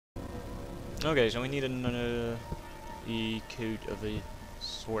Okay, so we need another code of a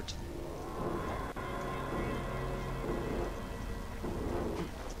sort.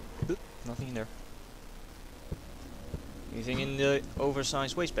 Oop, nothing in there. Anything in the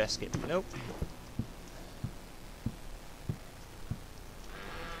oversized wastebasket? Nope.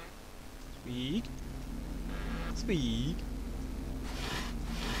 Squeak. Squeak.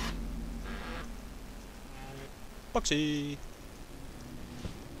 Boxy.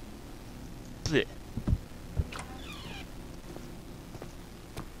 Blech.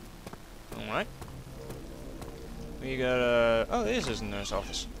 Alright. We got oh, this is a nurse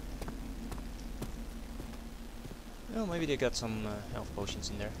office. Oh, maybe they got some health potions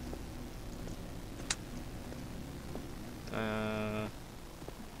in there. Well,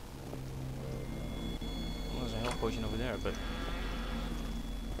 there's a health potion over there, but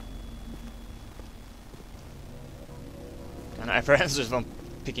kind of apprehensive if I'm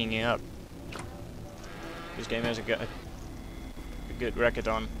picking it up. This game has a good record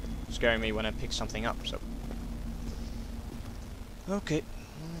on scaring me when I pick something up, so. Okay,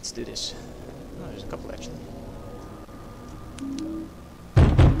 let's do this. Oh, there's a couple actually.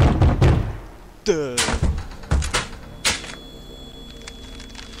 Duh.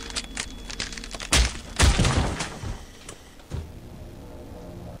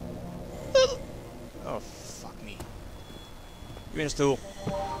 Oh, fuck me. Give me a stool.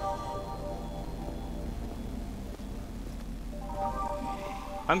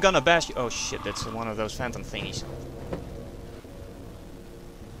 I'm gonna bash you. Oh shit, that's one of those phantom thingies.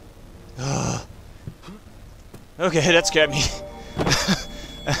 Okay, that scared me.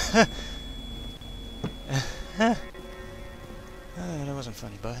 That wasn't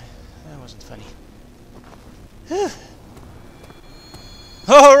funny, bud. That wasn't funny.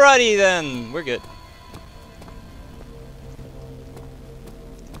 Alrighty then, we're good.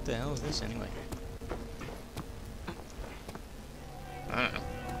 What the hell is this anyway? I don't know.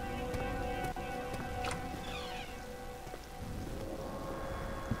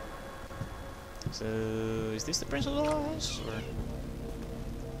 So, is this the principal office, or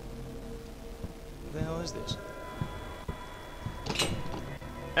what the hell is this?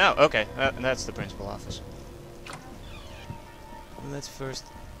 Oh, okay, that's the principal office. Let's first...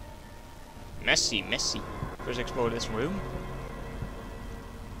 Messy. First explore this room.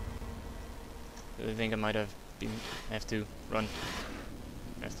 I think I might have to run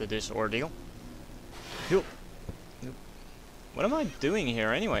after this ordeal. Nope. What am I doing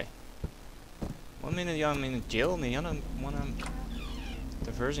here anyway? 1 minute I'm in jail, and the other one I'm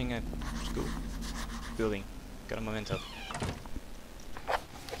traversing a school building. Got a memento.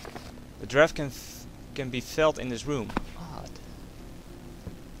 The draft can be felt in this room. Odd.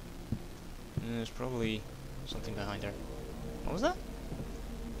 And there's probably something behind there. What was that?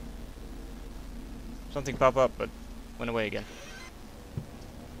 Something popped up, but went away again.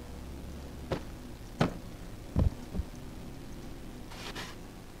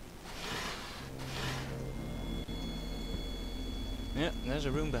 Yeah, there's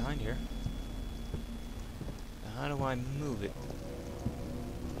a room behind here. Now how do I move it?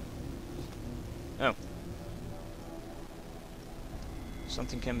 Oh.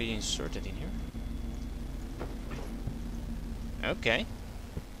 Something can be inserted in here. Okay.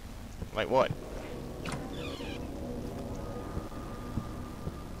 Like what? I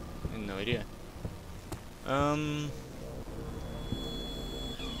have no idea.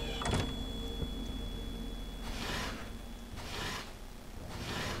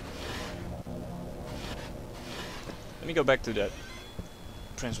 Let me go back to that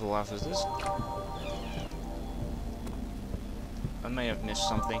principal office. I may have missed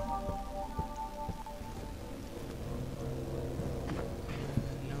something.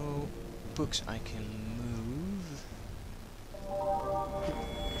 No books I can move.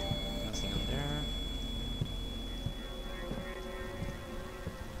 Nothing on there.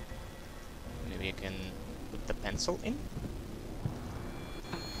 Maybe I can put the pencil in?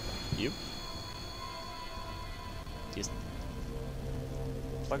 Yep. Just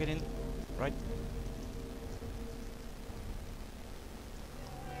plug it in, right?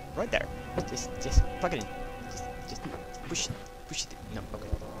 Right there. Just plug it in. Just push it. No, okay.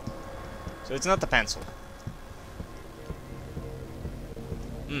 So it's not the pencil.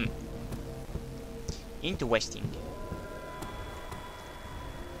 Interesting.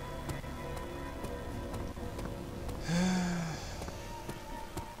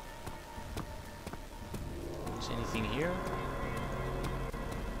 Is anything here?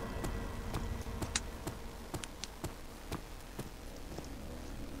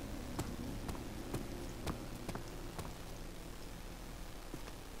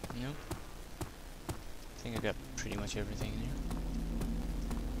 No. I think I got pretty much everything in here.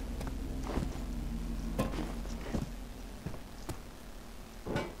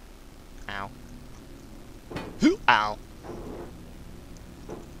 Ow. Ow.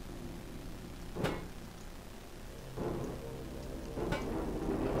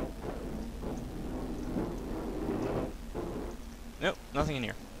 Nope, nothing in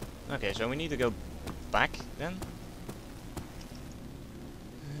here. Okay, so we need to go back then.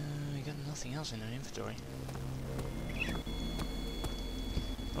 We got nothing else in our inventory.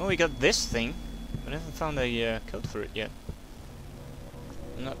 Oh, we got this thing, but I haven't found a code for it yet.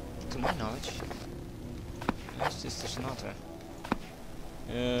 Not to my knowledge. It's just a snotter.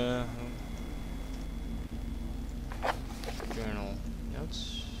 Journal.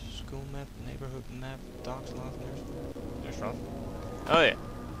 Notes. School map. Neighborhood map. Dogs. Love. There's Rob. Oh yeah.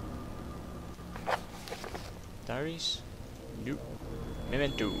 Diaries. Nope.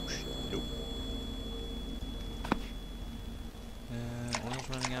 Mementos. Nope. Oil's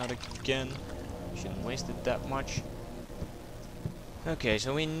running out again. Shouldn't waste it that much. Okay,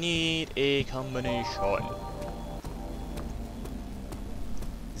 so we need a combination.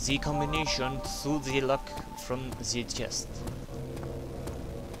 The combination to the lock from the chest.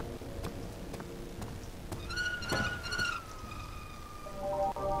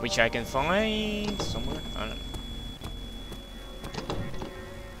 Which I can find somewhere. I don't know.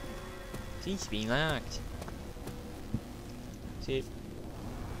 Seems to be locked. See.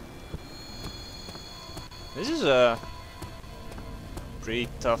 This is a pretty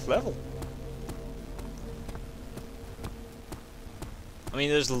tough level. I mean,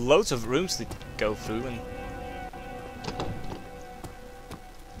 there's loads of rooms to go through and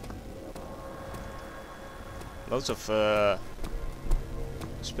loads of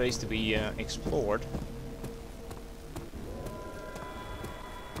space to be explored.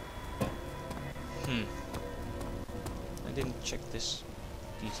 I didn't check these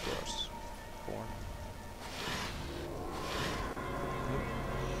doors before.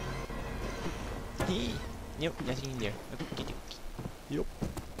 Nope, nothing in there. Okay, okay. Yep.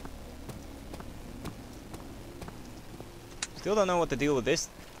 Still don't know what the deal with this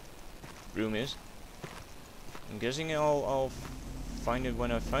room is. I'm guessing I'll find it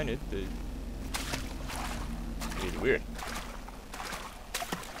when I find it, but it's really weird.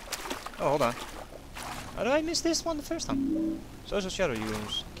 Oh, hold on. How did I miss this one the first time? Social shadow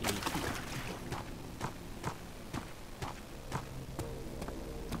rooms. Key.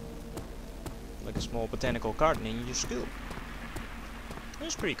 Like a small botanical garden in your school.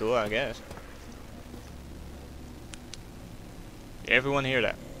 That's pretty cool, I guess. Did everyone hear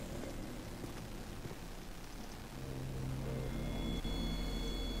that?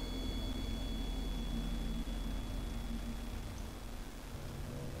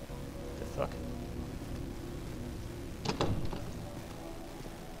 The fuck?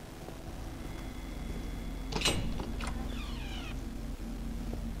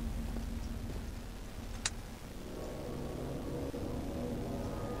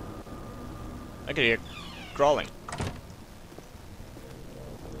 I could hear crawling.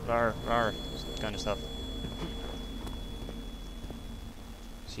 Rar, kind of stuff.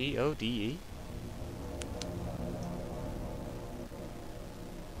 C-O-D-E?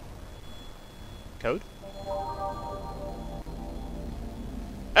 Code?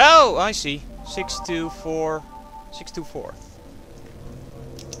 Oh, I see. 624. 624.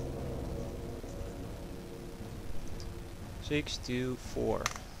 Six, two, four.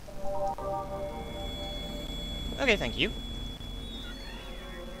 Okay, thank you.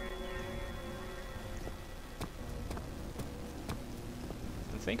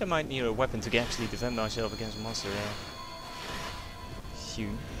 I think I might need a weapon to actually defend myself against a monster.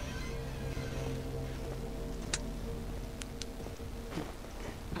 Soon.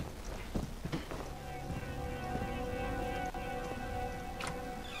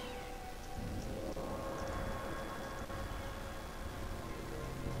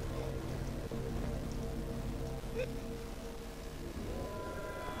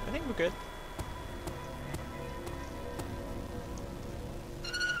 I think we're good.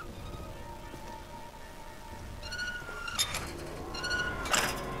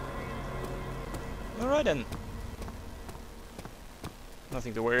 Alright then.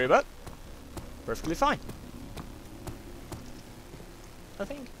 Nothing to worry about. Perfectly fine. I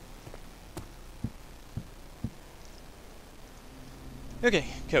think. Okay,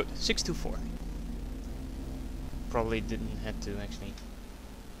 code 624. Probably didn't have to actually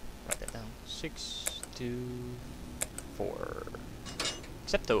write that down. 624.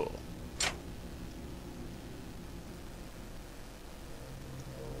 Septo.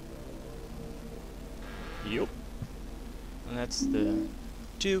 Yup. And that's the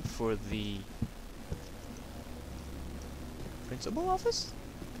tube for the principal office?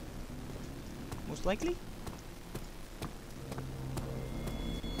 Most likely?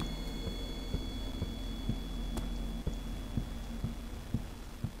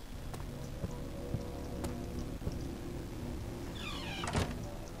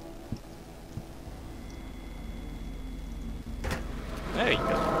 There you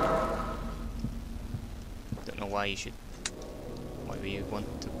go. Don't know why you should. Why we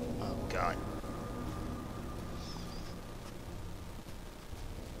want to. Oh god.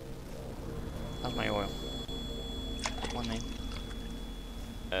 How's my oil? One name.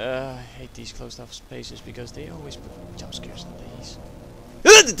 I hate these closed off spaces because they always put jump scares in these.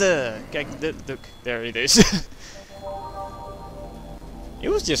 There it is. It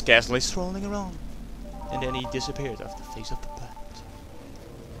was just casually strolling around. And then he disappeared off the face of the planet.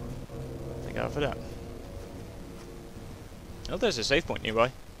 Thank God for that. Oh, there's a save point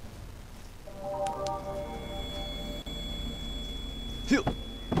nearby. Heal!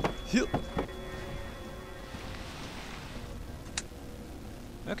 Heal!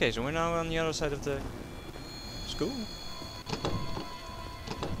 Okay, so we're now on the other side of the school.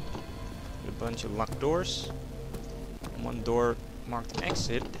 A bunch of locked doors. And one door marked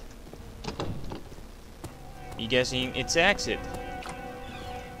exit. Me guessing it's exit.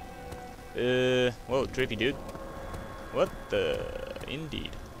 Whoa, trippy dude. What the?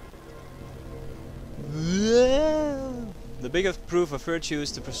 Indeed. The biggest proof of virtue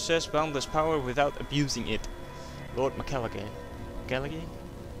is to possess boundless power without abusing it. Lord McCallaghan. McCallaghan?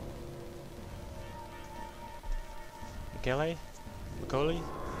 McCallaghan? Macaulay?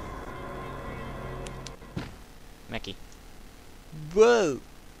 Mackie. Whoa!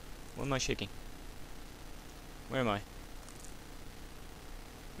 What am I shaking? Where am I?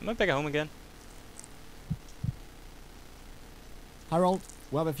 Am I back at home again? Harold,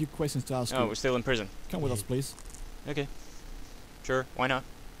 we have a few questions to ask you. Oh, we're still in prison. Come with us, please. Okay. Sure, why not?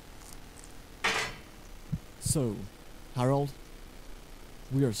 So, Harold,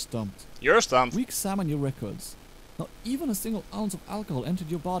 we are stumped. You're stumped. We examined your records. Not even a single ounce of alcohol entered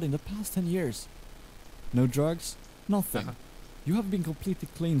your body in the past 10 years. No drugs, nothing. You have been completely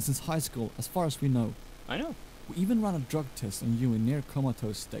clean since high school, as far as we know. I know. We even ran a drug test on you in near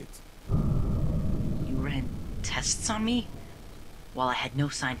comatose state. You ran tests on me? While I had no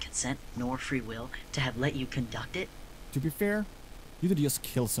signed consent nor free will to have let you conduct it? To be fair, you did just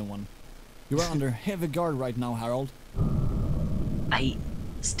kill someone. You are under heavy guard right now, Harold. I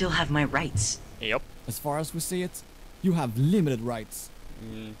still have my rights. Yep. As far as we see it, you have limited rights.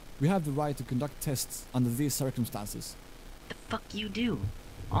 Mm. We have the right to conduct tests under these circumstances. The fuck you do?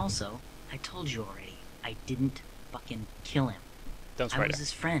 Also, I told you already, I didn't fucking kill him. Don't I swear was to.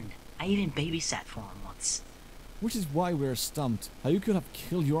 his friend. I even babysat for him once. Which is why we're stumped. How you could have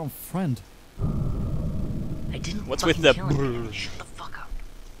killed your own friend. I didn't What's fucking with the kill him, man. Shut the fuck up.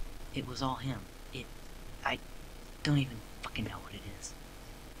 It was all him. I don't even fucking know what it is.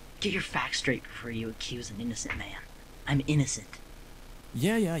 Get your facts straight before you accuse an innocent man. I'm innocent.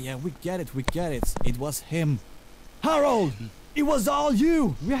 Yeah, we get it. It was him. Harold! It was all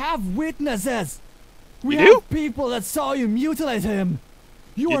you! We have witnesses! We You do? have people that saw you mutilate him!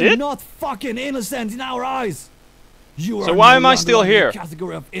 You are did? not fucking innocent in our eyes! You So are why no am I longer still under the here?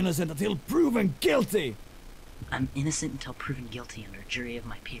 category of innocent until proven guilty! I'm innocent until proven guilty under a jury of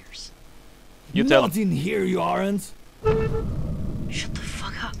my peers. You tell Not in here, you aren't! Shut the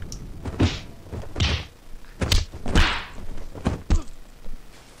fuck up.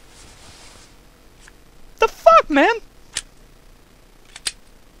 The fuck, man?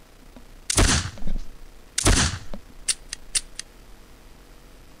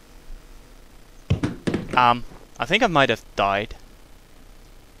 I think I might have died.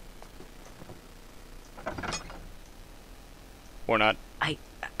 Or not. I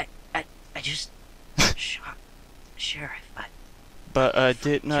just shot Sheriff. But I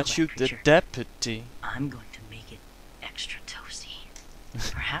did not Kill that shoot the creature. deputy. I'm going to make it extra toasty.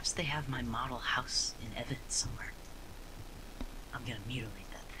 Perhaps they have my model house in evidence somewhere. I'm gonna mutilate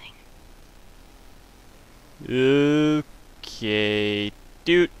that thing. Okay.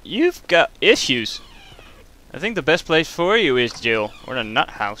 Dude, you've got issues. I think the best place for you is jail. Or the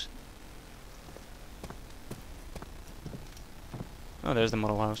nut house. Oh, there's the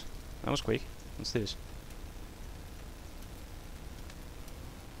model house. That was quick. What's this?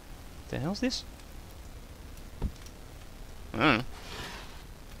 The hell's this? I don't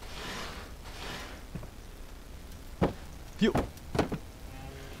know. Phew.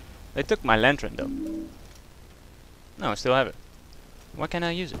 They took my lantern though. No, I still have it. Why can't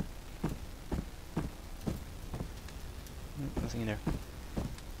I use it? nothing in there.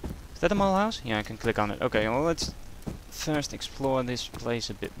 Is that the model house? Yeah, I can click on it. Okay, well let's first explore this place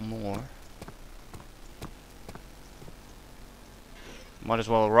a bit more. Might as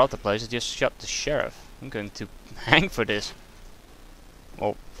well rob the place and just shot the sheriff. I'm going to hang for this.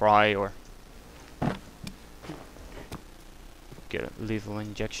 Or fry or get a lethal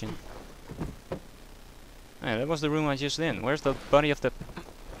injection. Hey, that was the room I just in. Where's the body of the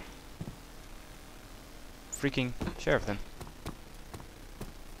freaking sheriff then?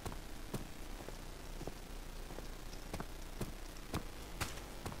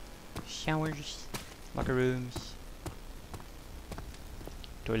 Showers, locker rooms,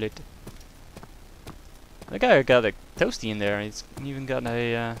 toilet. That guy got a toasty in there. He's even got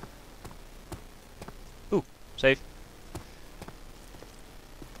a ooh, save.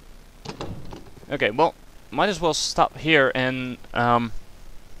 Okay, well, might as well stop here and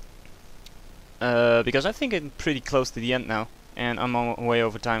because I think I'm pretty close to the end now, and I'm on way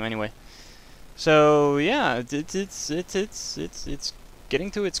over time anyway. So yeah, it's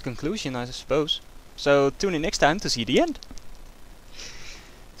getting to its conclusion, I suppose. So tune in next time to see the end.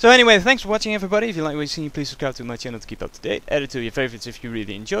 So anyway, thanks for watching everybody. If you like what you see, please subscribe to my channel to keep up to date. Add it to your favorites if you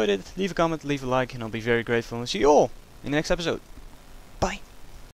really enjoyed it. Leave a comment, leave a like, and I'll be very grateful. And see you all in the next episode. Bye.